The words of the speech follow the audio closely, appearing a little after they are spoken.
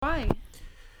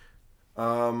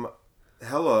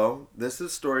Hello. This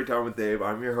is Storytime with Dave.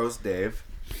 I'm your host, Dave.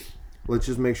 Let's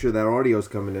just make sure that audio's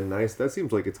coming in nice. That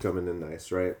seems like it's coming in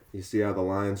nice, right? You see how the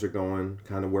lines are going,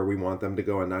 kind of where we want them to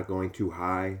go and not going too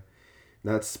high.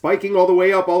 Not spiking all the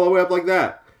way up like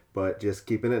that. But just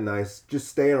keeping it nice. Just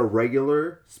stay at a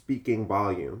regular speaking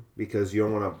volume because you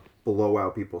don't want to blow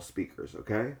out people's speakers,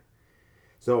 okay?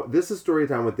 So this is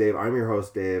Storytime with Dave. I'm your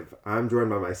host, Dave. I'm joined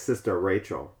by my sister,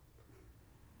 Rachel.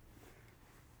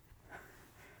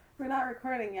 We're not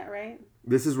recording yet, right?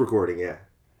 This is recording, yeah.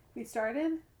 We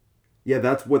started? Yeah,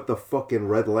 that's what the fucking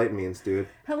red light means, dude.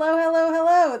 Hello, hello,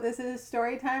 hello. This is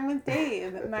Storytime with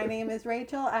Dave. My name is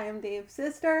Rachel. I am Dave's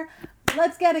sister.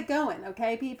 Let's get it going,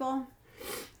 okay, people?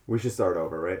 We should start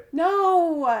over, right?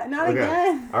 No, not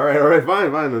again. All right,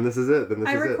 fine. Then this is it.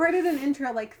 I recorded an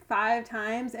intro like 5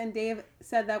 times, and Dave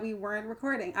said that we weren't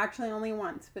recording. Actually, only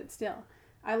once, but still.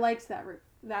 I liked that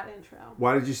intro.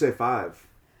 Why did you say 5?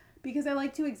 Because I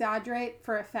like to exaggerate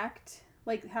for effect,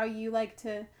 like how you like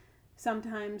to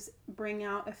sometimes bring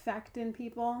out effect in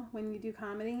people when you do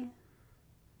comedy.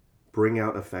 Bring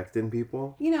out effect in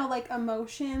people? You know, like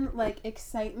emotion, like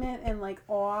excitement, and like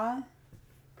awe.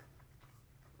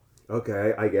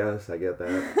 Okay, I guess. I get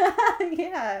that.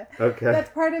 Yeah. Okay.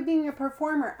 That's part of being a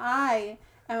performer. I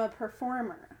am a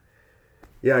performer.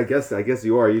 Yeah, I guess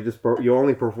you are. You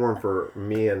only perform for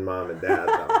me and mom and dad,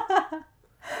 though.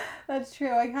 That's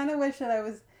true. I kind of wish that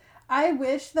I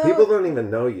wish, though. People don't even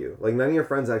know you. Like, none of your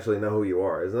friends actually know who you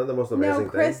are. Isn't that the most amazing thing?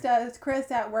 No, Chris does. Chris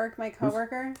at work, my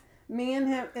coworker. Me and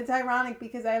him. It's ironic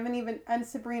because I haven't even... And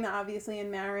Sabrina, obviously,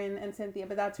 and Marin and Cynthia,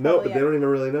 but that's probably... No, but they don't even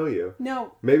really know you.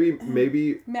 No.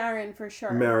 Maybe... Marin, for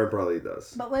sure. Marin probably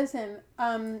does. But listen,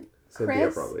 Cynthia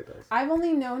Chris... probably does. I've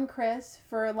only known Chris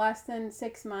for less than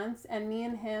 6 months, and me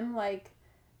and him, like...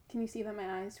 Can you see that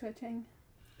my eye is twitching?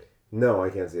 No, I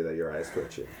can't see that your eye is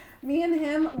twitching. Me and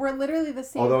him were literally the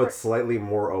same. Although it's slightly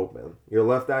more open. Your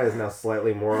left eye is now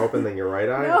slightly more open than your right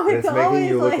eye. No, and it's making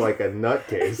you look like a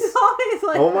nutcase. It's always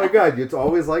like oh my god, it's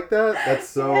always like that? That's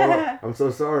so... Yeah. I'm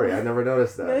so sorry. I never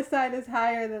noticed that. This side is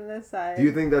higher than this side. Do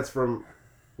you think that's from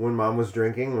when mom was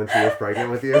drinking when she was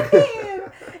pregnant with you?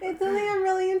 It's something I'm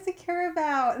really insecure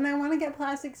about. And I want to get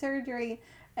plastic surgery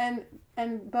and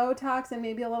Botox and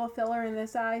maybe a little filler in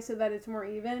this eye so that it's more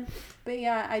even. But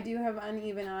yeah, I do have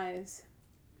uneven eyes.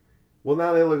 Well,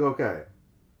 now they look okay.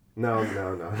 No. Dave,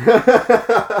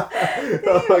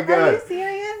 oh my god. Are you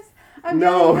serious? I'm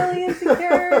getting really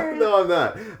insecure. No, I'm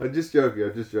not. I'm just joking.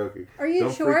 Are you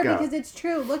Don't sure? freak out. Because it's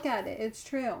true. Look at it. It's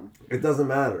true. It doesn't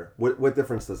matter. What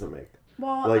difference does it make?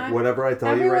 Well, like whatever I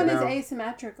tell you right now. Everyone is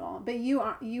asymmetrical, but you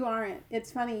aren't.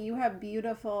 It's funny. You have a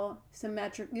beautiful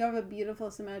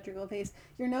symmetrical face.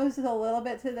 Your nose is a little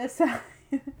bit to this side.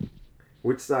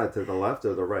 Which side? To the left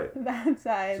or the right? That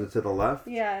side. So to the left?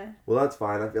 Yeah. Well, that's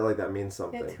fine. I feel like that means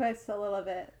something. It twists a little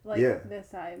bit, like this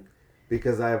side.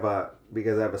 Because I have a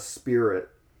spirit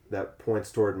that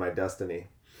points toward my destiny.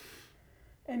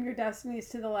 And your destiny is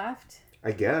to the left?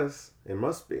 I guess it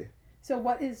must be. So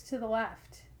what is to the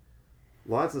left?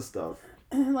 Lots of stuff.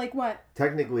 Like what?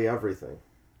 Technically everything.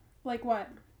 Like what?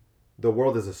 The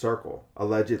world is a circle,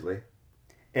 allegedly.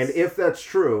 And if that's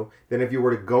true, then if you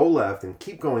were to go left and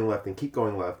keep going left,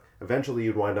 eventually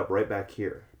you'd wind up right back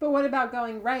here. But what about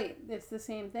going right? It's the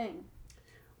same thing.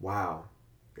 Wow.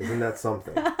 Isn't that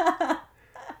something?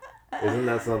 Isn't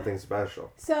that something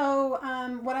special? So,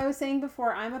 what I was saying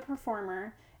before, I'm a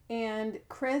performer, and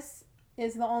Chris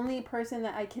is the only person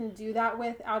that I can do that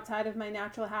with outside of my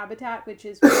natural habitat, which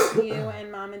is with you and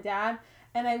mom and dad.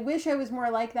 And I wish I was more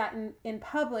like that in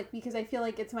public because I feel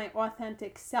like it's my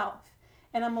authentic self.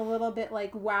 And I'm a little bit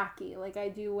like wacky. Like I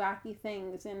do wacky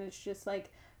things and it's just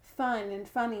like fun and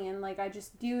funny and like I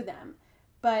just do them.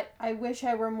 But I wish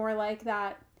I were more like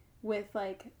that with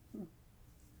like,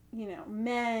 you know,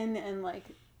 men and like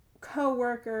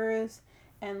co-workers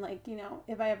and like, you know,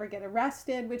 if I ever get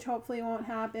arrested, which hopefully won't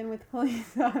happen with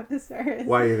police officers.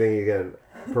 Why do you think you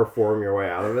can perform your way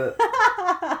out of it?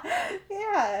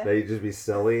 Yeah. That you just be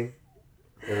silly?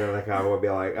 And then the cop would be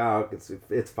like, oh,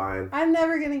 it's fine. I'm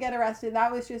never going to get arrested.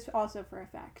 That was just also for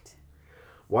effect.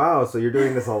 Wow, so you're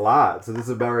doing this a lot. So this is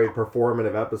a very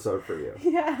performative episode for you.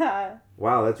 Yeah.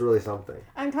 Wow, that's really something.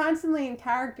 I'm constantly in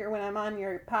character when I'm on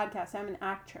your podcast. I'm an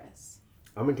actress.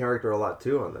 I'm in character a lot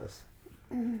too on this.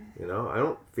 You know, I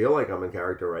don't feel like I'm in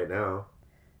character right now.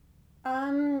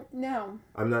 No.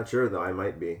 I'm not sure though. I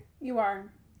might be. You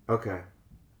are. Okay.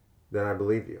 Then I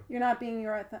believe you. You're not being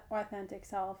your authentic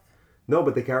self. No,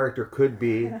 but the character could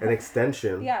be an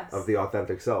extension Yes. of the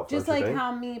authentic self. Just don't you like think?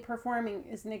 how me performing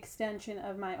is an extension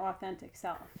of my authentic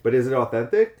self. But is it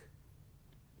authentic?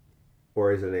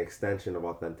 Or is it an extension of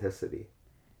authenticity?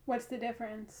 What's the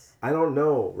difference? I don't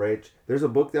know, Rach. There's a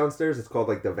book downstairs. It's called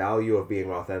like The Value of Being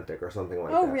Authentic or something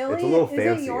like that. Oh, really? It's a little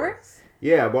fancier. Is it yours?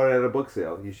 Yeah, I bought it at a book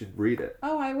sale. You should read it.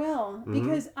 Oh, I will.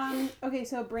 Because, okay,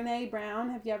 so Brene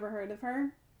Brown, have you ever heard of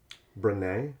her?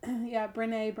 Brene? Yeah,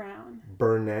 Brene Brown.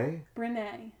 Brene?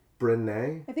 Brene.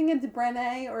 Brene? I think it's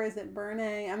Brene, or is it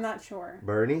Berne? I'm not sure.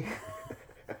 Bernie?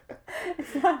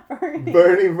 It's not Bernie.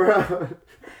 Bernie Brown.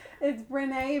 It's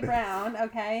Brene Brown,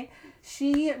 okay?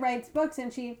 She writes books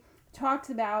and she talks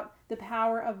about the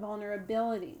power of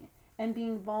vulnerability and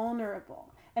being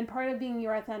vulnerable. And part of being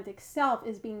your authentic self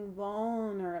is being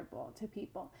vulnerable to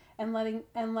people and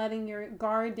letting your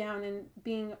guard down and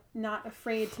being not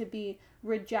afraid to be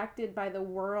rejected by the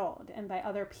world and by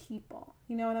other people.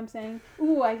 You know what I'm saying?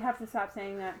 Ooh, I have to stop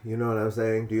saying that. You know what I'm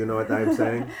saying? Do you know what I'm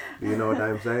saying? Do you know what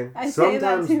I'm saying? I say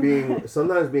that too much.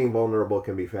 Sometimes being vulnerable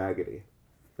can be faggoty.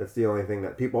 That's the only thing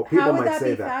that people How would might that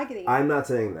say be that. faggoty? I'm not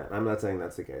saying that. I'm not saying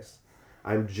that's the case.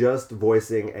 I'm just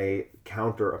voicing a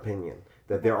counter opinion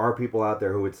that there are people out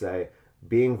there who would say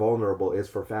being vulnerable is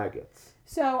for faggots.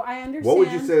 So I understand. What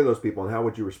would you say to those people, and how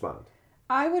would you respond?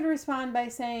 I would respond by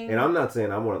saying... And I'm not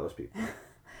saying I'm one of those people.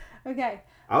 Okay.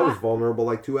 I was vulnerable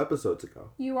like 2 episodes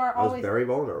ago. You are I always... was very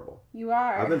vulnerable. You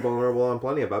are. I've been vulnerable on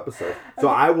plenty of episodes. So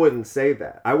I wouldn't say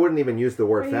that. I wouldn't even use the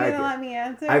word Are you faggot. going to let me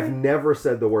answer? I've never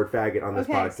said the word faggot on this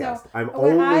Okay, podcast. so I'm what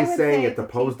only I would saying say it to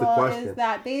pose the people question. Is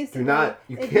that basically, Do not...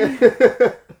 You if can't...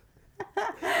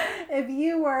 if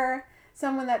you were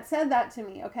someone that said that to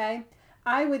me, okay,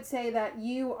 I would say that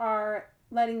you are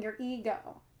letting your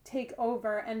ego take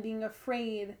over and being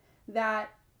afraid that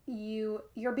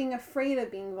you're being afraid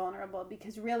of being vulnerable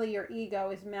because really your ego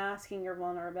is masking your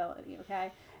vulnerability,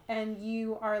 okay? And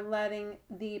you are letting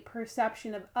the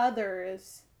perception of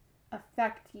others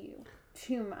affect you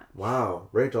too much. Wow.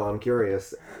 Rachel, I'm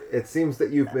curious. It seems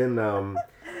that you've been...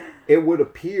 it would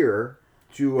appear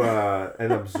to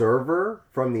an observer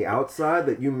from the outside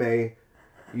that you may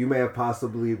have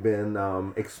possibly been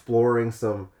exploring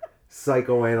some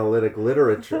psychoanalytic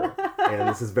literature, and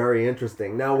this is very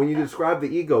interesting. Now, when you describe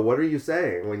the ego, what are you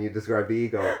saying when you describe the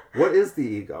ego? What is the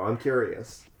ego? I'm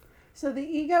curious. So the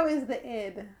ego is the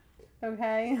id,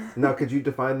 okay? Now, could you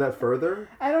define that further?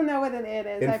 I don't know what an id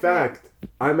is. In fact,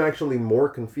 I'm actually more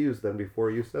confused than before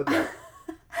you said that.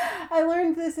 I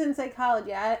learned this in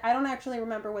psychology. I don't actually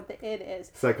remember what the id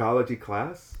is. Psychology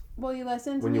class? Will you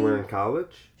listen to when me? you were in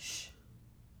college? Shh.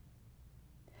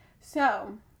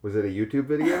 So... Was it a YouTube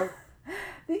video?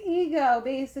 The ego,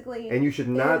 basically... And you should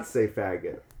not say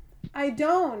faggot. I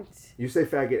don't. You say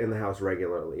faggot in the house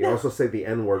regularly. You also say the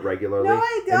N-word regularly. No,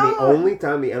 I don't. And the only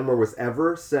time the N-word was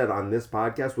ever said on this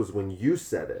podcast was when you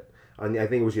said it. I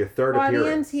think it was your third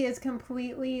appearance. He is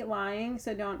completely lying,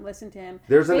 so don't listen to him.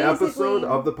 There's an episode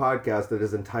of the podcast that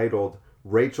is entitled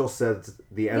Rachel Says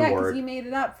the N-Word. Yeah, because you made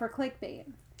it up for clickbait.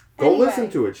 Go listen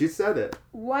to it. She said it.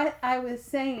 What I was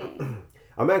saying...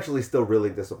 I'm actually still really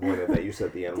disappointed that you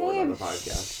said the N-word on the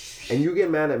podcast. And you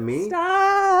get mad at me? Stop!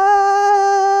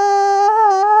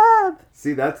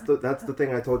 See, that's the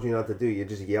thing I told you not to do. You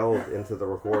just yelled into the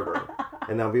recorder.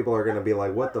 And now people are going to be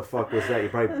like, what the fuck was that? You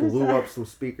probably blew up some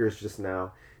speakers just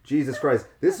now. Jesus Christ.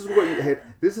 This is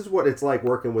what it's like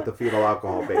working with a fetal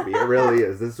alcohol baby. It really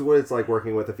is. This is what it's like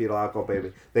working with a fetal alcohol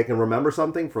baby. They can remember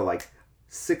something for like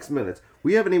 6 minutes.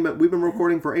 We've been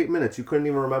recording for 8 minutes. You couldn't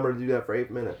even remember to do that for 8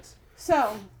 minutes.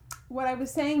 So, what I was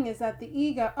saying is that the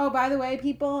ego... Oh, by the way,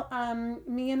 people,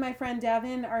 me and my friend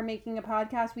Devin are making a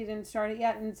podcast. We didn't start it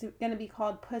yet, and it's going to be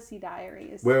called Pussy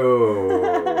Diaries.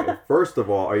 Whoa. First of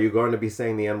all, are you going to be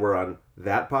saying the N-word on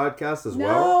that podcast as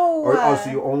well? No. So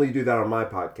you only do that on my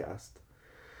podcast?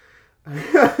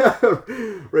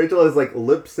 Rachel is like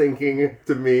lip-syncing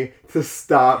to me to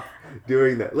stop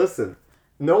doing that. Listen,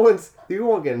 you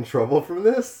won't get in trouble from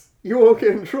this. You won't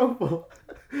get in trouble.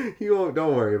 You won't.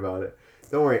 Don't worry about it.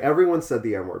 Don't worry. Everyone said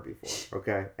the N-word before.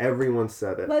 Okay? Everyone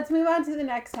said it. Let's move on to the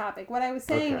next topic. What I was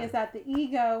saying is that the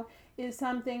ego is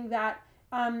something that,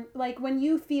 like when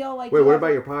you feel like... Wait, what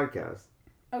about your podcast?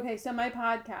 Okay, so my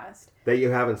podcast. That you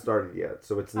haven't started yet,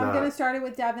 so it's not... I'm going to start it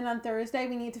with Devin on Thursday.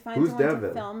 We need to find someone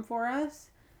to film for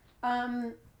us.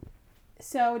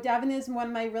 So Devin is one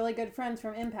of my really good friends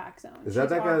from Impact Zone. Is that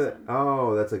guy?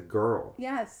 Oh, that's a girl.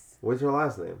 Yes. What's her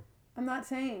last name? I'm not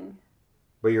saying.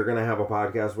 But you're going to have a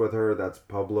podcast with her that's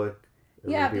public?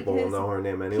 And yeah, people will know her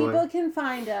name anyway? People can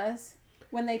find us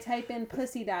when they type in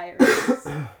Pussy Diaries.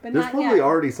 But there's probably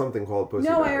already something called Pussy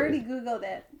Diaries. No, I already Googled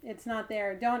it. It's not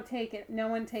there. Don't take it. No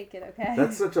one take it, okay?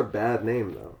 That's such a bad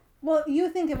name, though. Well,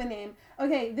 you think of a name.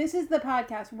 Okay, this is the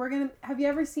podcast. Have you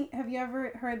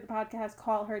ever heard the podcast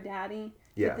Call Her Daddy?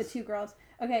 Yes. With the two girls.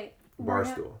 Okay.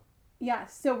 Barstool.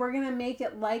 Yes, so we're going to make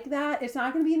it like that. It's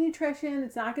not going to be nutrition.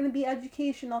 It's not going to be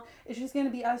educational. It's just going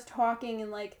to be us talking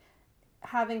and, like,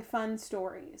 having fun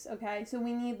stories, okay? So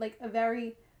we need, like, a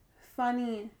very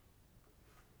funny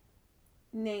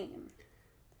name.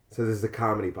 So this is a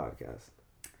comedy podcast.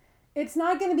 It's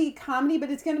not going to be comedy, but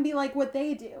it's going to be like what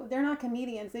they do. They're not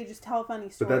comedians. They just tell funny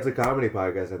stories. But that's a comedy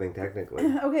podcast, I think, technically.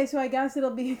 Okay, so I guess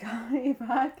it'll be a comedy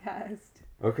podcast.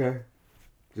 Okay.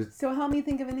 So help me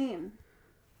think of a name.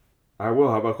 I will.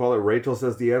 How about call it Rachel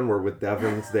Says the N-Word with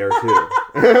Devin's there too?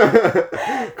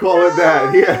 Call it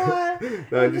that. Yeah.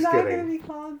 No, I'm just kidding. It's not going to be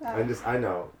called that. I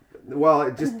know. Well,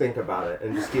 just think about it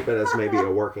and just keep it as maybe a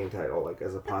working title, like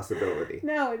as a possibility.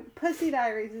 No, Pussy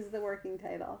Diaries is the working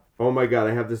title. Oh my God,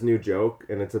 I have this new joke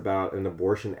and it's about an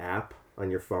abortion app on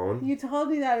your phone. You told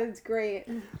me that. It's great.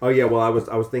 Oh yeah, well I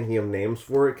was thinking of names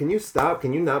for it. Can you stop?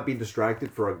 Can you not be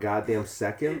distracted for a goddamn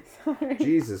second? Sorry.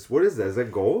 Jesus, what is that? Is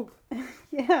that gold?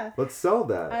 Yeah. Let's sell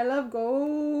that. I love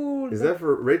gold. Is that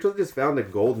for Rachel? Just found a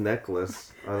gold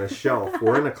necklace on a shelf.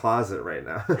 We're in a closet right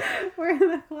now. We're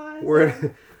in a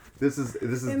closet. This is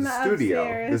the studio.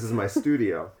 Upstairs. This is my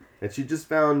studio. And she just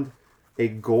found a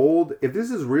gold. If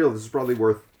this is real, this is probably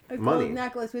worth money. A gold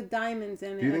necklace with diamonds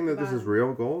in it. Do you think that this is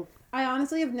real gold? I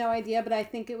honestly have no idea, but I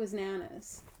think it was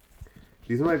Nana's.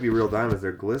 These might be real diamonds.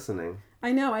 They're glistening.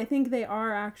 I know. I think they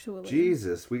are actually.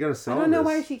 Jesus, we gotta sell this. I don't know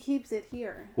why she keeps it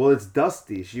here. Well, it's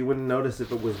dusty. She wouldn't notice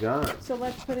if it was gone. So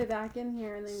let's put it back in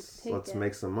here and then take Let's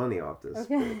make some money off this.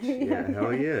 Okay. Bitch. Yeah,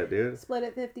 hell yeah, dude. Split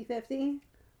it 50-50?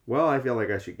 Well, I feel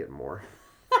like I should get more.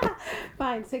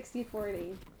 Fine,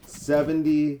 60-40.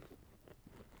 78-22.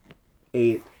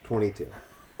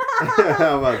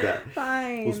 How about that?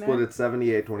 Fine. We'll split it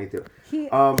 78-22.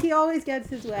 He always gets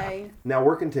his way. Now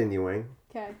we're continuing.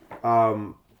 Okay.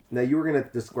 Now you were gonna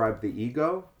describe the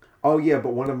ego. Oh yeah,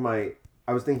 but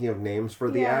I was thinking of names for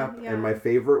the app, and my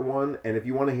favorite one. And if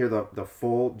you want to hear the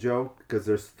full joke, because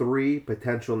there's 3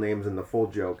 potential names in the full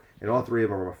joke, and all 3 of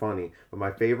them are funny. But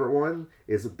my favorite one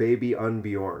is Baby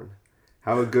Unbjorn.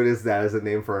 How good is that as a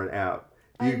name for an app?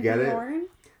 Do you get it?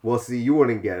 Well, see, you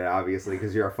wouldn't get it, obviously,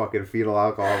 because you're a fucking fetal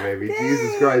alcohol baby. Dude,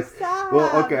 Jesus Christ. Stop.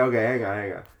 Well, okay, hang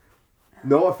on.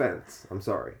 No offense. I'm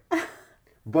sorry.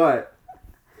 But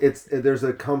there's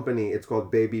a company, it's called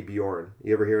Baby Bjorn.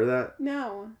 You ever hear of that?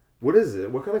 No. What is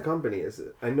it? What kind of company is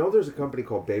it? I know there's a company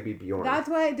called Baby Bjorn. That's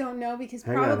why I don't know, because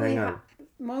hang on.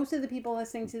 Most of the people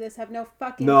listening to this have no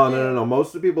fucking clue. No.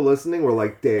 Most of the people listening were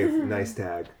like, Dave, nice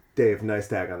tag. Dave, nice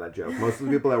tag on that joke. Most of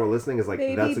the people that were listening is like,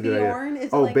 that's a good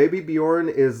idea. Baby Bjorn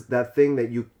is that thing that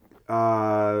you,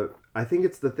 I think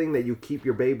it's the thing that you keep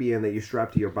your baby in that you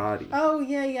strap to your body. Oh,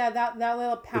 yeah, that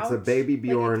little pouch. It's a Baby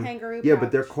Bjorn. Like a kangaroo yeah, pouch.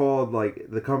 But they're called, like,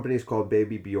 the company's called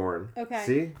Baby Bjorn. Okay.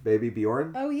 See? Baby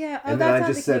Bjorn. Oh, yeah. And then I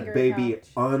just said Baby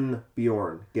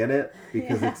Unbjorn. Get it?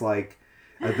 Because it's like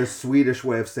the Swedish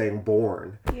way of saying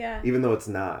born. Yeah. Even though it's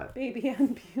not. Baby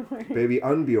Unbjorn. Baby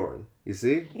Unbjorn. You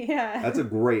see? Yeah. That's a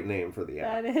great name for the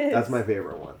app. That is. That's my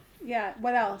favorite one. Yeah.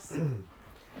 What else?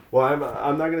 Well,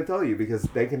 I'm not going to tell you because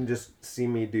they can just see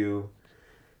me do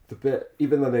the bit,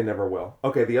 even though they never will.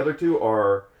 Okay, the other 2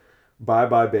 are Bye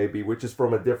Bye Baby, which is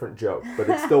from a different joke, but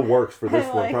it still works for this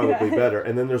one probably better.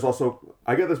 And then there's also,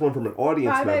 I got this one from an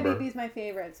audience member. Bye Bye Baby's my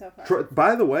favorite so far.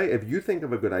 By the way, if you think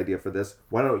of a good idea for this,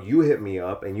 why don't you hit me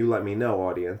up and you let me know,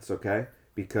 audience, okay?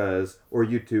 Or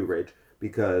you too, Rach,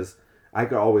 because I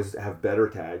could always have better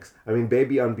tags. I mean,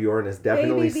 Baby Unbjorn is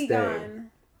definitely staying. Gone.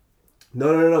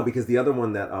 No, because the other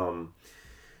one that,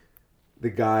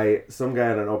 some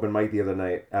guy at an open mic the other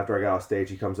night, after I got off stage,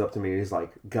 he comes up to me and he's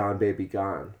like, Gone Baby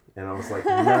Gone. And I was like,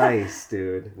 nice,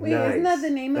 dude. Wait, nice. Isn't that the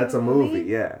name That's of the movie? That's a movie,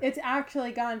 yeah. It's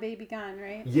actually Gone Baby Gone,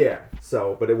 right? Yeah,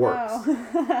 but it works.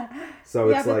 Oh. So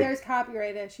yeah, it's but like, there's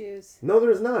copyright issues. No,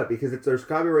 there's not, because there's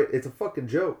copyright. It's a fucking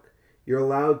joke. You're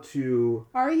allowed to...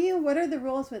 Are you? What are the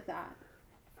rules with that?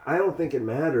 I don't think it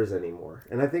matters anymore.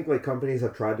 And I think, like, companies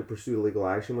have tried to pursue legal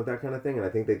action with that kind of thing, and I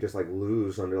think they just, like,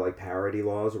 lose under, like, parody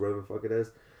laws or whatever the fuck it is.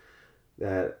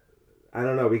 That, I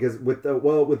don't know, because with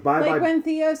Bye Bye... Like when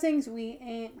Theo sings, we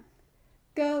ain't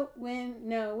going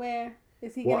nowhere.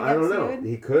 Is he gonna get sued? I don't know.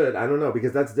 He could. I don't know,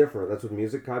 because that's different. That's with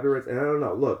music copyrights, and I don't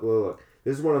know. Look.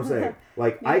 This is what I'm saying.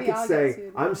 Like, I could say,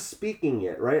 I'm speaking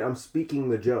it, right? I'm speaking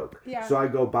the joke. Yeah. So I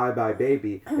go, Bye Bye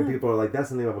Baby, and people are like,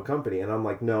 that's the name of a company. And I'm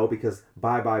like, no, because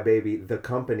Bye Bye Baby, the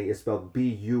company is spelled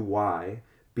B-U-Y.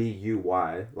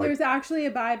 B-U-Y. Like, there's actually a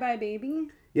Bye Bye Baby?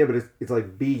 Yeah, but it's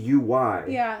like B-U-Y.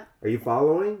 Yeah. Are you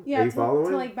following? Yeah, Are you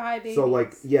following? To like buy babies. So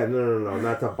like, yeah, no,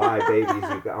 not to buy babies.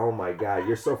 Oh my God,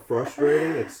 you're so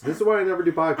frustrating. This is why I never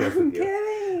do podcasts with you.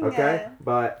 I'm kidding. Okay?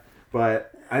 But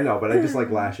I know, but I just like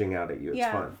lashing out at you. It's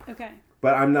fun. Okay.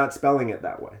 But I'm not spelling it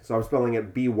that way. So I'm spelling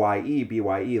it B-Y-E,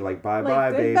 B-Y-E, like bye-bye,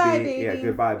 like, baby. goodbye, baby. Yeah,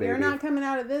 goodbye, baby. You're not coming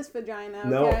out of this vagina, okay?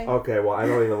 No? Okay, well, I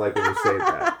don't even like when you say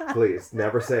that. Please,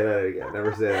 never say that again.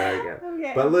 Never say that again.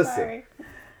 Okay, but listen, sorry.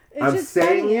 It's I'm just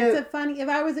saying funny. it. It's a funny. If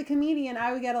I was a comedian,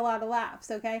 I would get a lot of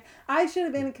laughs, okay? I should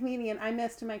have been a comedian. I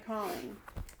missed my calling.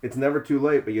 It's never too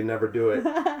late, but you never do it.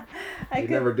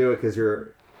 Never do it because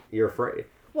you're afraid.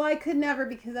 Well, I could never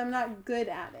because I'm not good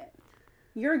at it.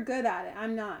 You're good at it.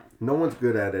 I'm not. No one's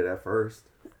good at it at first.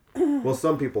 Well,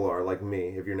 some people are, like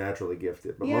me, if you're naturally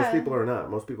gifted. But most people are not.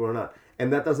 Most people are not.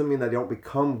 And that doesn't mean that they don't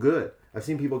become good. I've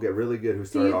seen people get really good who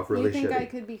started off really shitty. Do you think I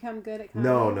could become good at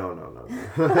comedy?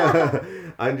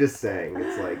 No. I'm just saying.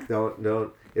 It's like,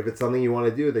 don't. If it's something you want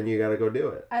to do, then you got to go do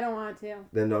it. I don't want to.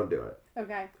 Then don't do it.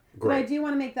 Okay. Great. But I do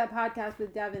want to make that podcast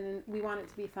with Devin, and we want it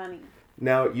to be funny.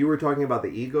 Now, you were talking about the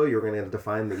ego. You're going to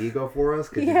define the ego for us.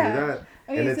 Could you do that?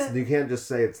 Okay, and you can't just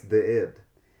say it's the id.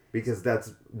 Because that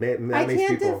I makes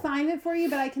can't people... define it for you,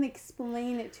 but I can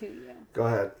explain it to you. Go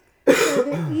ahead. So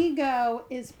the ego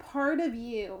is part of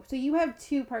you. So you have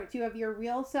two parts. You have your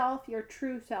real self, your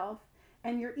true self,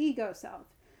 and your ego self.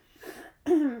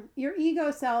 Your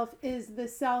ego self is the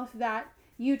self that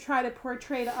you try to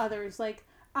portray to others. Like,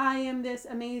 I am this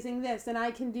amazing this, and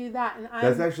I can do that. And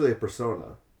That's actually a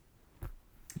persona.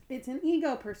 It's an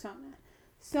ego persona.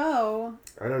 So...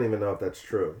 I don't even know if that's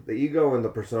true. The ego and the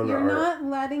persona You're not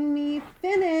letting me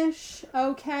finish,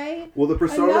 okay? Well, the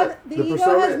persona... The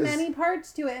ego has many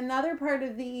parts to it. Another part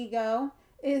of the ego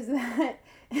is that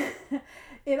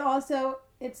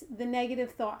it's the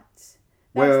negative thoughts.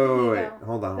 That's wait.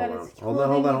 Hold on.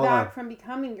 Holding you back from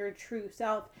becoming your true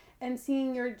self and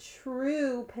seeing your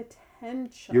true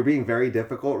potential. You're being very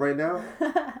difficult right now.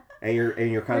 And you're kind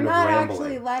of rambling. You're not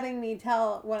actually letting me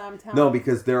tell what I'm telling. No,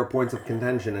 because there are points of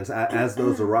contention, and as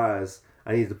those arise,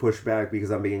 I need to push back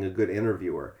because I'm being a good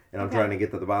interviewer, and I'm trying to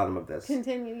get to the bottom of this.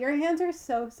 Continue. Your hands are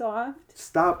so soft.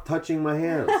 Stop touching my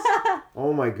hands.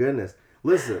 Oh my goodness.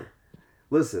 Listen.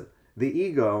 The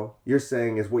ego, you're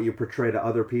saying, is what you portray to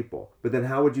other people. But then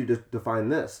how would you define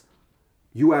this?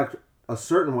 You act a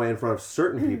certain way in front of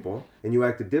certain people, and you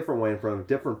act a different way in front of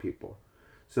different people.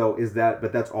 So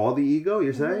but that's all the ego,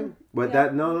 you're saying? Mm-hmm.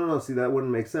 But no. See, that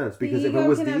wouldn't make sense. Because if it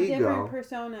was the ego... The ego can have different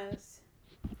personas.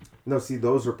 No, see,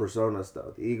 those are personas,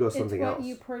 though. The ego is something else. It's what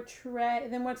you portray.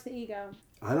 Then what's the ego?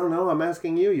 I don't know. I'm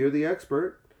asking you. You're the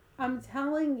expert. I'm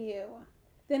telling you.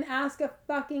 Then ask a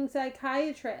fucking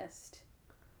psychiatrist.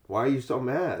 Why are you so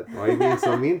mad? Why are you being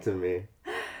so mean to me?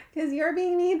 Because you're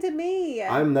being mean to me.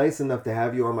 I'm nice enough to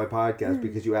have you on my podcast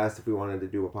because you asked if we wanted to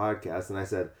do a podcast. And I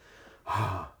said,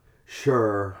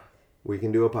 sure, we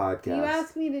can do a podcast. You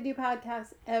ask me to do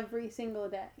podcasts every single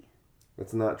day.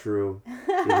 That's not true,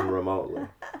 even remotely.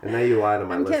 And now you lie to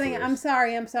my listeners. I'm kidding.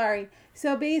 I'm sorry.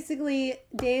 So basically,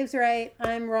 Dave's right.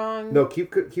 I'm wrong. No,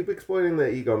 keep explaining the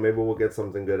ego. Maybe we'll get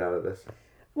something good out of this.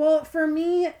 Well, for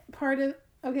me,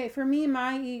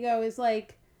 my ego is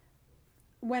like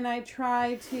when I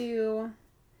try to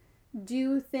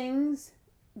do things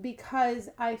because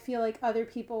I feel like other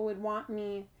people would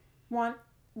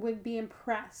would be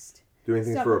impressed. Doing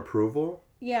things for approval?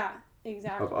 Yeah,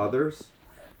 exactly. Of others?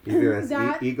 You think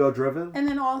that's ego-driven? And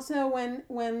then also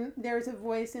when there's a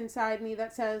voice inside me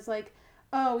that says like,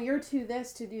 oh, you're too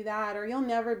this to do that, or you'll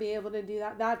never be able to do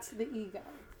that. That's the ego.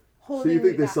 So you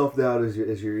think the self-doubt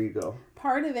is your ego?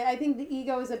 Part of it. I think the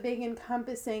ego is a big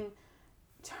encompassing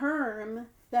term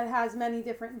that has many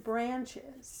different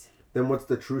branches. Then what's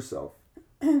the true self?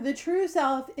 The true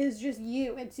self is just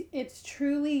you. It's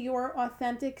truly your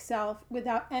authentic self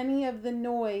without any of the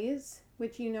noise,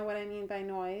 which you know what I mean by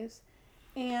noise.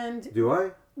 And do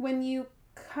I? When you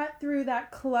cut through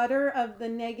that clutter of the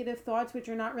negative thoughts, which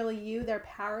are not really you, they're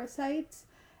parasites,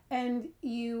 and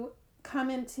you come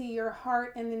into your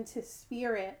heart and into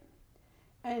spirit,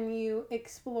 and you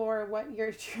explore what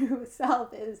your true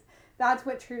self is. That's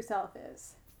what true self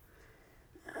is.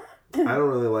 I don't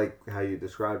really like how you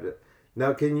described it.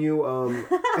 Now, can you,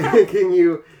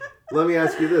 let me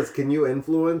ask you this. Can't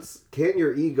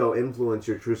your ego influence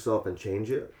your true self and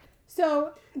change it?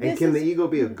 And can the ego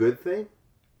be a good thing?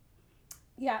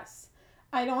 Yes.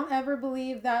 I don't ever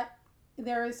believe that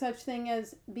there is such thing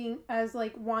as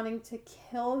wanting to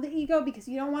kill the ego, because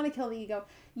you don't want to kill the ego.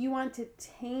 You want to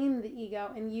tame the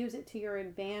ego and use it to your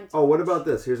advantage. Oh, what about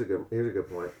this? Here's a good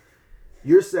point.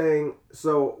 You're saying,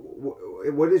 so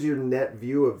what is your net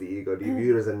view of the ego? Do you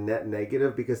view it as a net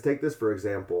negative? Because take this, for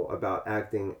example, about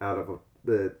acting out of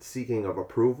the seeking of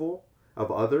approval of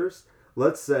others.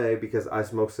 Let's say, because I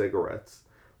smoke cigarettes,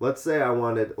 let's say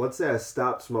I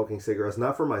stopped smoking cigarettes,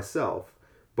 not for myself,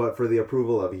 but for the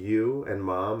approval of you and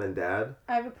mom and dad,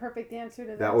 I have a perfect answer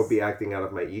to this. that would be acting out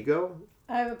of my ego,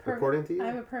 according to you? I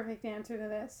have a perfect answer to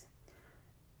this.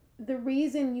 The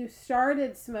reason you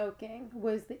started smoking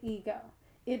was the ego.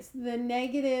 It's the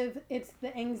negative, it's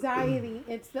the anxiety,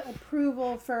 it's the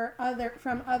approval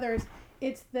from others.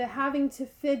 It's the having to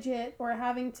fidget or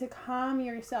having to calm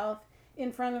yourself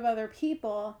in front of other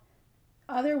people.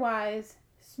 Otherwise,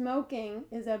 smoking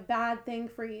is a bad thing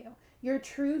for you. Your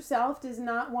true self does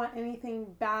not want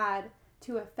anything bad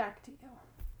to affect you.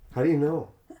 How do you know?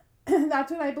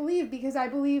 That's what I believe, because I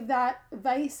believe that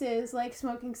vices like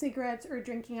smoking cigarettes or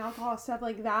drinking alcohol, stuff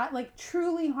like that, like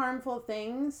truly harmful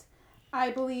things, I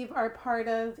believe are part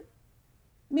of,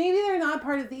 maybe they're not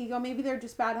part of the ego, maybe they're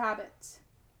just bad habits.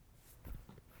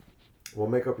 Well,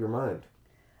 make up your mind.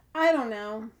 I don't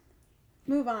know.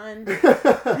 Move on.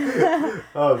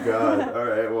 Oh, God. All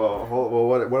right. Well,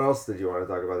 what else did you want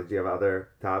to talk about? Did you have other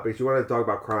topics? You wanted to talk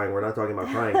about crying. We're not talking about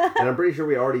crying. And I'm pretty sure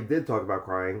we already did talk about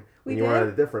crying when you were on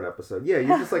a different episode. Yeah,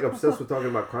 you're just like obsessed with talking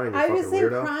about crying. I just think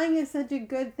crying is such a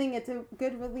good thing. It's a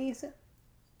good release.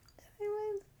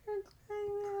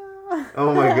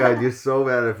 Oh, my God. You're so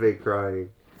bad at fake crying.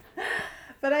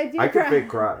 But I do I could fake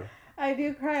cry. I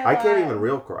do cry a I lot. can't even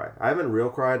real cry. I haven't real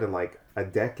cried in like a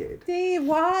decade. Dave,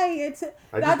 why?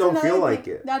 I just don't feel like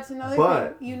it. That's another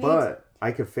thing. But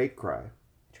I could fake cry.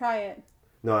 Try it.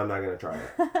 No, I'm not going to try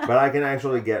it. But I can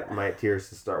actually get my tears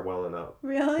to start welling up.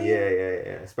 Really?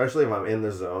 Yeah. Especially if I'm in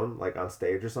the zone, like on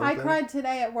stage or something. I cried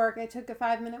today at work. I took a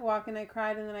 5-minute walk and I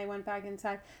cried and then I went back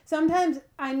inside. Sometimes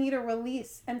I need a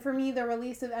release. And for me, the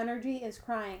release of energy is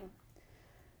crying.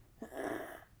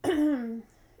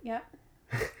 Yep.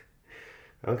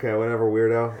 Okay, whatever,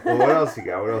 weirdo. Well, what else you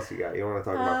got? You want to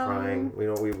talk about crying?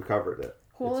 We've covered it.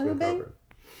 Hula hooping?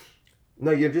 No,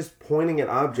 you're just pointing at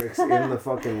objects in the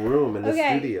fucking room in the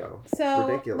studio. So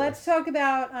ridiculous. Let's talk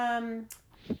about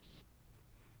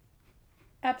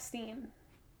Epstein.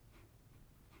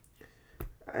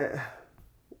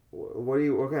 What do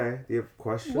you? Okay, do you have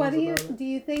questions? Do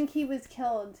you think he was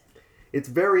killed? It's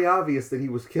very obvious that he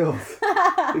was killed.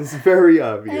 It's very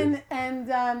obvious.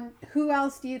 And who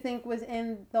else do you think was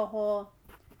in the whole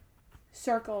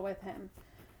circle with him?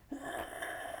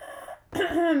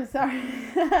 I'm sorry.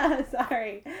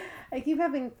 Sorry. I keep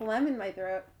having phlegm in my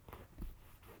throat.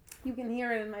 You can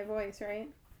hear it in my voice, right?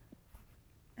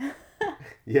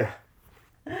 Yeah.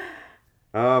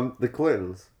 The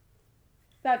Clintons.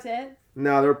 That's it?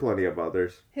 No, there are plenty of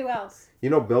others. Who else? You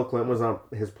know Bill Clinton was on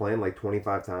his plane like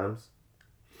 25 times?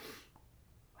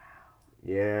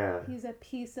 Yeah. He's a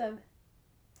piece of...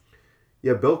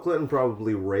 Yeah, Bill Clinton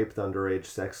probably raped underage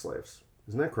sex slaves.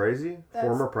 Isn't that crazy? That's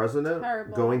Former president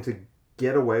terrible. Going to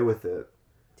get away with it.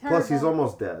 Terrible. Plus, he's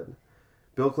almost dead.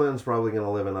 Bill Clinton's probably going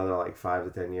to live another like 5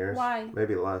 to 10 years. Why?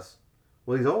 Maybe less.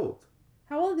 Well, he's old.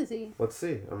 How old is he? Let's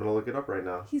see. I'm going to look it up right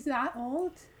now. He's that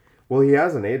old? Well, he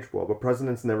hasn't aged well, but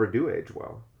presidents never do age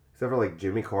well. Except for like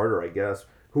Jimmy Carter, I guess,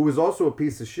 who was also a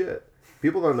piece of shit.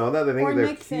 People don't know that. They think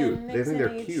they're cute. They think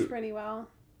they're cute. Pretty well.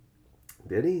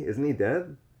 Did he? Isn't he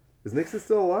dead? Is Nixon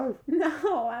still alive?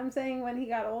 No, I'm saying when he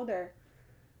got older.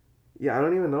 Yeah, I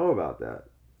don't even know about that.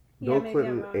 Yeah, Bill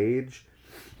Clinton age.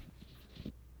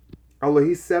 Oh,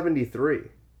 he's 73.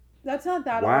 That's not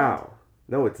that old. Wow.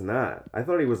 No, it's not. I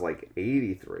thought he was like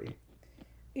 83.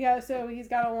 Yeah, so he's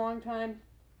got a long time.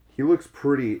 He looks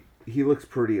pretty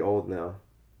old now.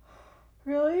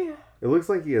 Really? It looks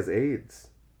like he has AIDS.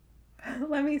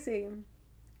 Let me see.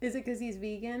 Is it because he's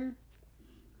vegan?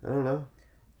 I don't know.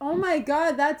 Oh my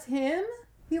God, that's him?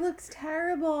 He looks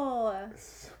terrible.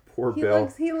 Poor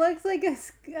Bill. He looks like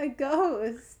a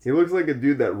ghost. He looks like a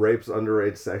dude that rapes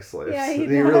underage sex slaves. Yeah, he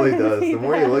really does. The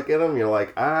more you look at him, you're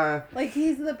like, ah. Like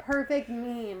he's the perfect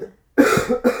meme.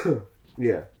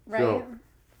 Yeah. Right? So,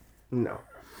 no.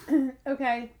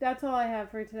 Okay, that's all I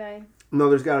have for today. No,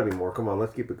 there's got to be more. Come on,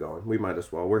 let's keep it going. We might as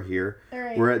well. We're here. All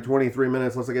right. We're at 23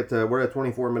 minutes. We're at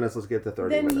 24 minutes. Let's get to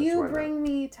 30 minutes. Then you bring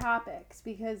me topics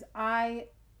because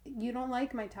you don't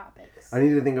like my topics. I need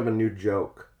to think of a new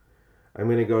joke. I'm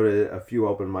going to go to a few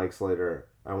open mics later.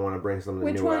 I want to bring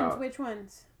something new out. Which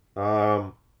ones?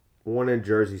 One in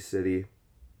Jersey City.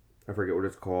 I forget what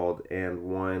it's called. And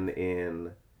one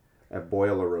at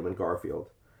Boiler Room in Garfield.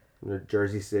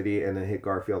 Jersey City, and then hit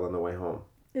Garfield on the way home.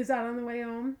 Is that on the way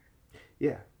home?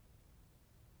 Yeah.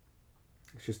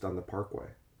 It's just on the Parkway.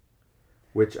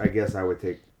 Which I guess I would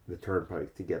take the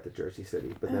Turnpike to get to Jersey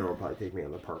City, but then it will probably take me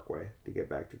on the Parkway to get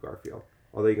back to Garfield.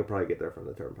 Although you can probably get there from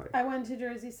the Turnpike. I went to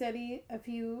Jersey City a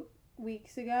few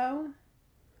weeks ago.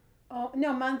 Oh, no,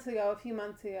 a few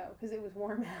months ago, because it was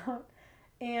warm out.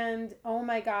 And, oh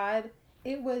my God,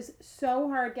 it was so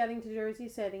hard getting to Jersey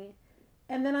City.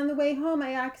 And then on the way home,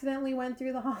 I accidentally went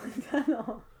through the Holland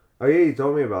Tunnel. Oh, yeah, you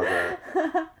told me about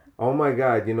that. Oh, my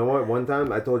God. You know what? One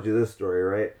time, I told you this story,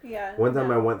 right? Yeah. One time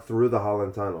I went through the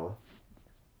Holland Tunnel.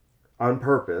 On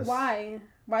purpose. Why?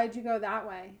 Why did you go that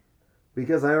way?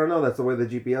 Because, I don't know, that's the way the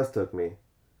GPS took me.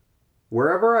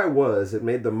 Wherever I was, it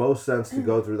made the most sense to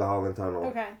go through the Holland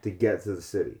Tunnel to get to the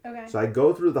city. Okay. So I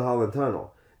go through the Holland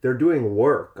Tunnel. They're doing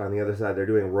work on the other side. They're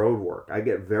doing road work. I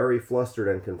get very flustered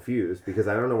and confused because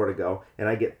I don't know where to go. And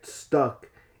I get stuck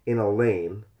in a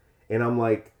lane. And I'm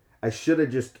like, I should have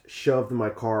just shoved my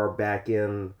car back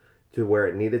in to where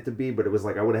it needed to be. But it was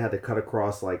like I would have had to cut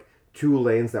across like 2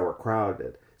 lanes that were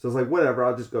crowded. So it's like, whatever,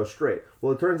 I'll just go straight.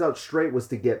 Well, it turns out straight was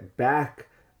to get back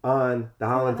on the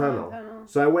Holland Tunnel.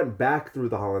 So I went back through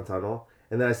the Holland Tunnel,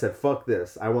 and then I said, fuck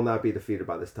this. I will not be defeated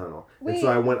by this tunnel. Wait. And so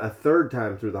I went a 3rd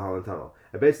time through the Holland Tunnel.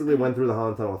 I basically went through the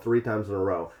Holland Tunnel 3 times in a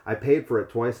row. I paid for it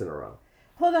twice in a row.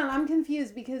 Hold on, I'm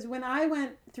confused because when I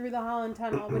went through the Holland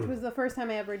Tunnel, which was the first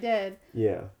time I ever did,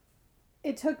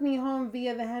 it took me home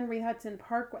via the Henry Hudson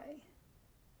Parkway.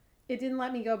 It didn't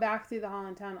let me go back through the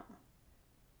Holland Tunnel.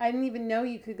 I didn't even know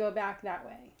you could go back that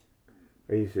way.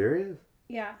 Are you serious?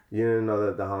 Yeah. You didn't know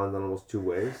that the Holland Tunnel was 2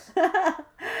 ways?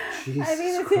 Jesus I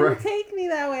mean, it didn't take me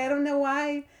that way. I don't know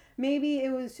why. Maybe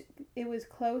it was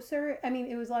closer. I mean,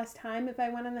 it was less time if I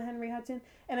went on the Henry Hudson,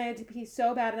 and I had to pee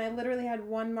so bad, and I literally had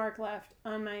 1 mark left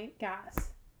on my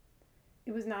gas.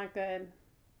 It was not good.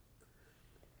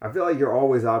 I feel like you're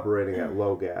always operating at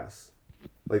low gas.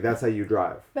 Like, that's how you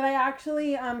drive. But I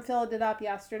actually filled it up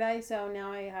yesterday, so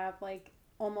now I have, like,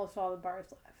 almost all the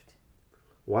bars left.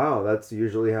 Wow, that's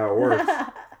usually how it works.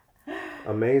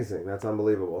 Amazing. That's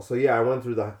unbelievable. So, yeah, I went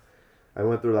through the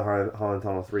Holland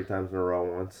Tunnel 3 times in a row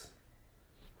once.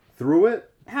 Through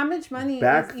it. How much money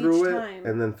back is through each it, time?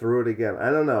 And then through it again. I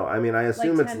don't know. I mean, I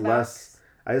assume like it's $10. less.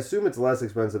 I assume it's less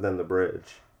expensive than the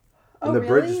bridge. And the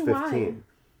really? bridge is 15. Why?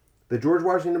 The George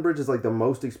Washington Bridge is like the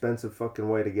most expensive fucking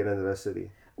way to get into the city.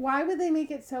 Why would they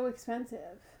make it so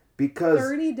expensive? Because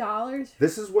 $30?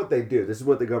 This is what they do. This is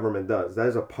what the government does. That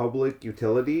is a public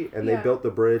utility, and they built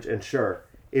the bridge, and sure,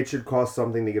 it should cost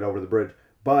something to get over the bridge,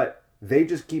 but they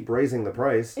just keep raising the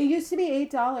price. It used to be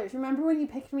 $8. Remember when you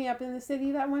picked me up in the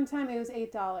city that one time? It was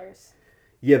 $8.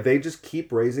 Yeah, they just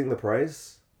keep raising the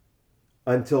price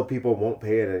until people won't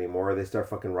pay it anymore, or they start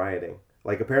fucking rioting.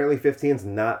 Like, apparently 15's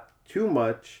not too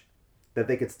much that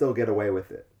they could still get away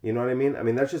with it. You know what I mean? I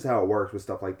mean, that's just how it works with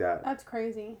stuff like that. That's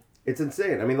crazy. It's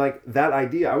insane. I mean, like, that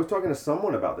idea, I was talking to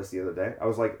someone about this the other day. I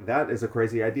was like, that is a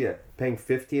crazy idea. Paying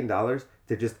 $15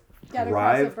 to just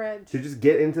drive, to just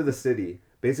get into the city,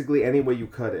 basically any way you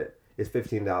cut it, is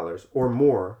 $15 or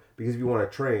more, because if you want a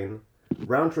train,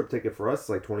 round trip ticket for us is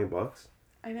like $20.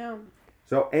 I know.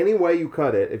 So any way you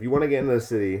cut it, if you want to get into the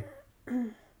city,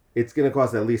 it's going to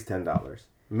cost at least $10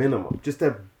 minimum, just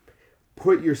to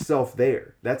put yourself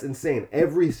there. That's insane.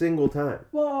 Every single time.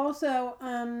 Well,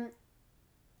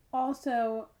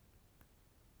 also,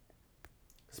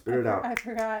 spit it out. I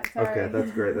forgot. Sorry. Okay,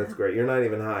 that's great. That's great. You're not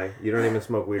even high. You don't even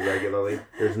smoke weed regularly.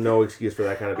 There's no excuse for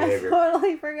that kind of behavior. I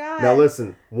totally forgot. Now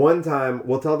listen. One time,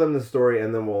 we'll tell them the story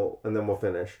and then we'll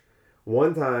finish.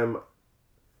 One time,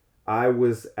 I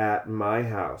was at my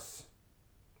house,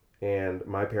 and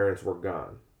my parents were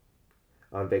gone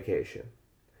on vacation,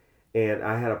 and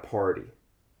I had a party,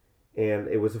 and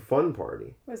it was a fun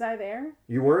party. Was I there?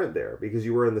 You weren't there because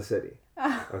you were in the city.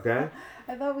 Okay?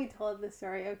 I thought we told this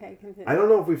story. Okay, continue. I don't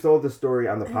know if we've told this story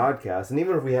on the podcast, and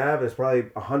even if we have, it's probably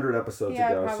 100 episodes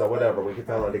ago, probably. so whatever, we can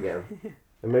tell it again.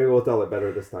 And maybe we'll tell it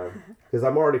better this time, because I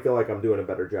already feel like I'm doing a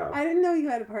better job. I didn't know you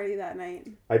had a party that night.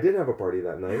 I did have a party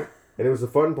that night, and it was a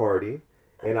fun party,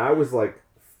 and I was like,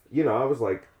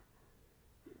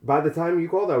 by the time you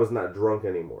called, I was not drunk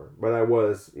anymore, but I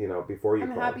was, before you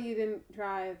called. I'm happy you didn't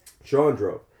drive. Sean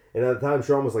drove, and at the time,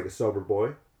 Sean was like a sober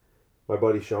boy, my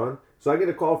buddy Sean. So I get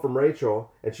a call from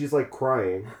Rachel, and she's like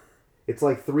crying. It's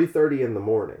like 3:30 in the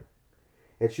morning.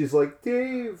 And she's like,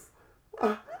 Dave,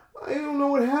 I don't know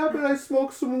what happened. I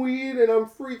smoked some weed, and I'm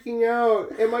freaking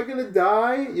out. Am I going to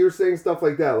die? You were saying stuff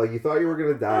like that. Like, you thought you were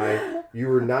going to die. You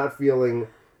were not feeling...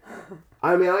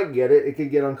 I mean, I get it. It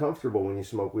could get uncomfortable when you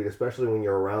smoke weed, especially when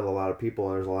you're around a lot of people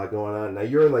and there's a lot going on. Now,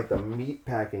 you're in, like, the meat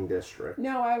packing district.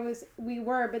 No, we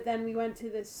were, but then we went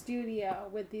to the studio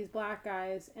with these black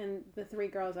guys and the 3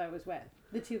 girls I was with.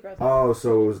 The 2 girls. Oh,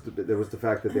 so it was the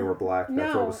fact that they were black.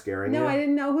 That's what was scaring you? No, I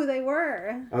didn't know who they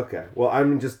were. Okay. Well,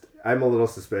 I'm a little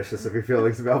suspicious of your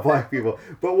feelings about black people.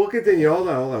 But we'll continue. Hold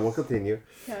on. We'll continue.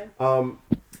 Okay.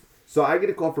 So I get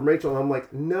a call from Rachel, and I'm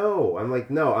like, no.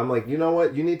 You know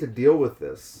what? You need to deal with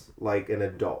this like an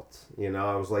adult.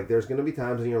 I was like, there's going to be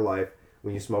times in your life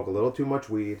when you smoke a little too much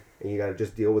weed, and you got to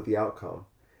just deal with the outcome.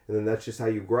 And then that's just how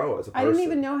you grow as a person. I didn't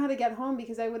even know how to get home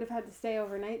because I would have had to stay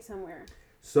overnight somewhere.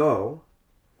 So,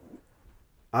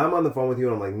 I'm on the phone with you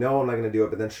and I'm like, no, I'm not going to do it.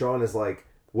 But then Sean is like,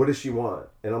 what does she want?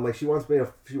 And I'm like, she wants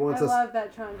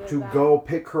us to go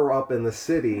pick her up in the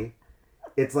city.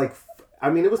 It's like,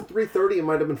 it was 3:30. It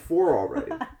might have been 4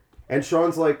 already. And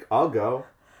Sean's like, I'll go.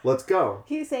 Let's go.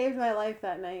 He saved my life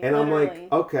that night. And literally. I'm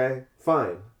like, okay,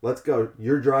 fine. Let's go.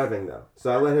 You're driving, though.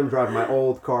 So I let him drive my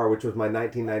old car, which was my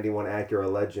 1991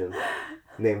 Acura Legend,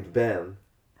 named Ben.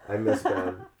 I miss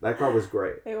Ben. That car was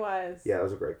great. It was. Yeah, it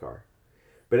was a great car.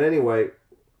 But anyway,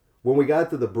 when we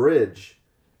got to the bridge,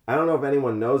 I don't know if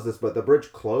anyone knows this, but the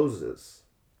bridge closes.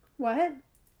 What?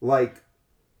 Like,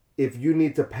 if you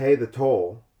need to pay the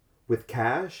toll with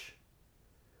cash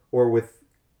or with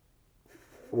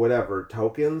whatever,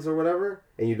 tokens or whatever,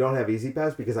 and you don't have Easy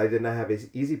Pass, because I did not have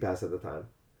Easy Pass at the time,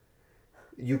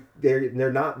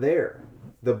 they're not there.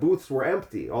 The booths were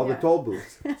empty, all the toll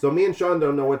booths. So me and Sean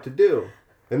don't know what to do.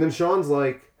 And then Sean's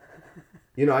like,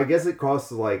 I guess it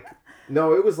costs like,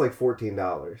 no, it was like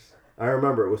 $14. I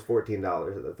remember it was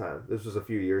 $14 at the time. This was a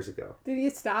few years ago. Did you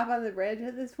stop on the bridge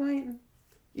at this point?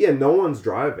 Yeah, no one's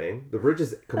driving. The bridge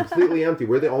is completely empty.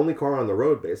 We're the only car on the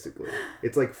road, basically.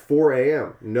 It's like 4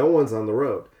 a.m. No one's on the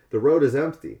road. The road is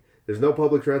empty. There's no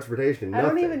public transportation, nothing. I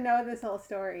don't even know this whole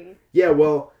story. Yeah,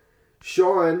 well,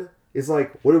 Sean is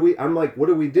like, I'm like, what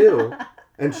do we do?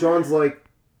 And Sean's like,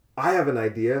 I have an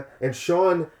idea. And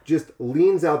Sean just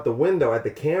leans out the window at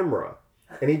the camera.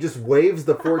 And he just waves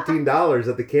the $14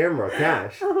 at the camera,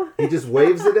 cash. He just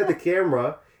waves it at the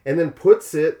camera and then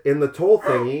puts it in the toll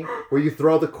thingy where you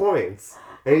throw the coins.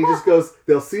 And he just goes,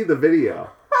 they'll see the video.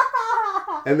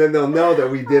 And then they'll know that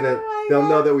we didn't, they'll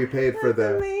know that we paid for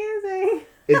the... Amazing.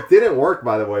 It didn't work,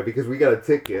 by the way, because we got a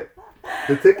ticket.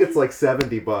 The ticket's like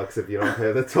 $70 if you don't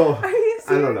pay the toll. Are you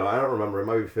serious? I don't know. I don't remember. It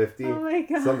might be 50. Oh my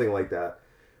God. Something like that.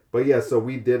 But yeah, so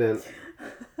we didn't...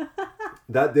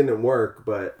 That didn't work,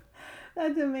 but...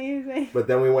 That's amazing. But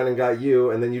then we went and got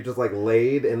you, and then you just like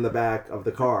laid in the back of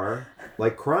the car,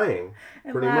 like crying,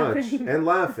 pretty much, and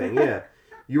laughing. Yeah,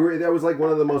 that was like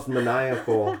one of the most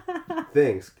maniacal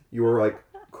things. You were like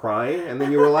crying, and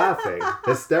then you were laughing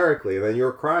hysterically, and then you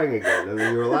were crying again, and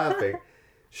then you were laughing.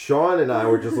 Sean and I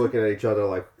were just looking at each other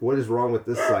like, what is wrong with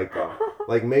this psycho?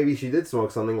 Like maybe she did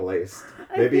smoke something laced.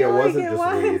 Maybe it wasn't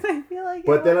just weed. I feel like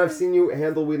but then I've seen you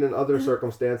handle weed in other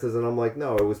circumstances, and I'm like,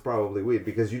 no, it was probably weed,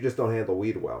 because you just don't handle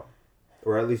weed well.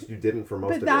 Or at least you didn't for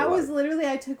most of your life. But that was literally,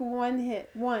 I took one hit.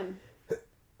 One.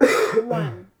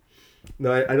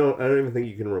 No, I don't even think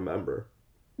you can remember.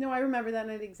 No, I remember that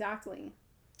night exactly.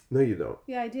 No, you don't.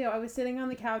 Yeah, I do. I was sitting on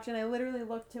the couch, and I literally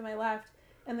looked to my left,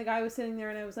 and the guy was sitting there,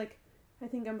 and I was like, I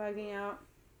think I'm bugging out.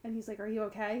 And he's like, are you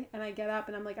okay? And I get up,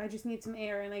 and I'm like, I just need some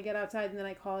air. And I get outside, and then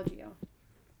I called you.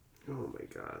 Oh, my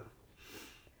God.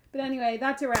 But anyway,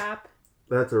 that's a wrap.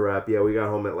 That's a wrap. Yeah, we got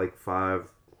home at like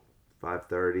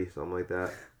 5:30, something like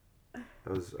that.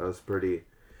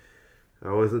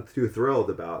 I wasn't too thrilled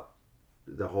about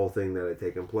the whole thing that had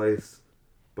taken place.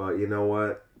 But you know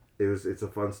what? It's a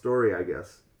fun story, I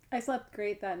guess. I slept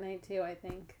great that night, too, I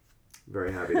think.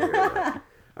 Very happy to hear that.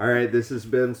 All right, this has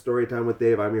been Storytime with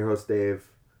Dave. I'm your host, Dave.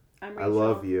 I'm Rachel. I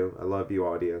love you. I love you,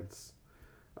 audience.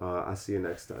 I'll see you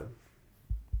next time.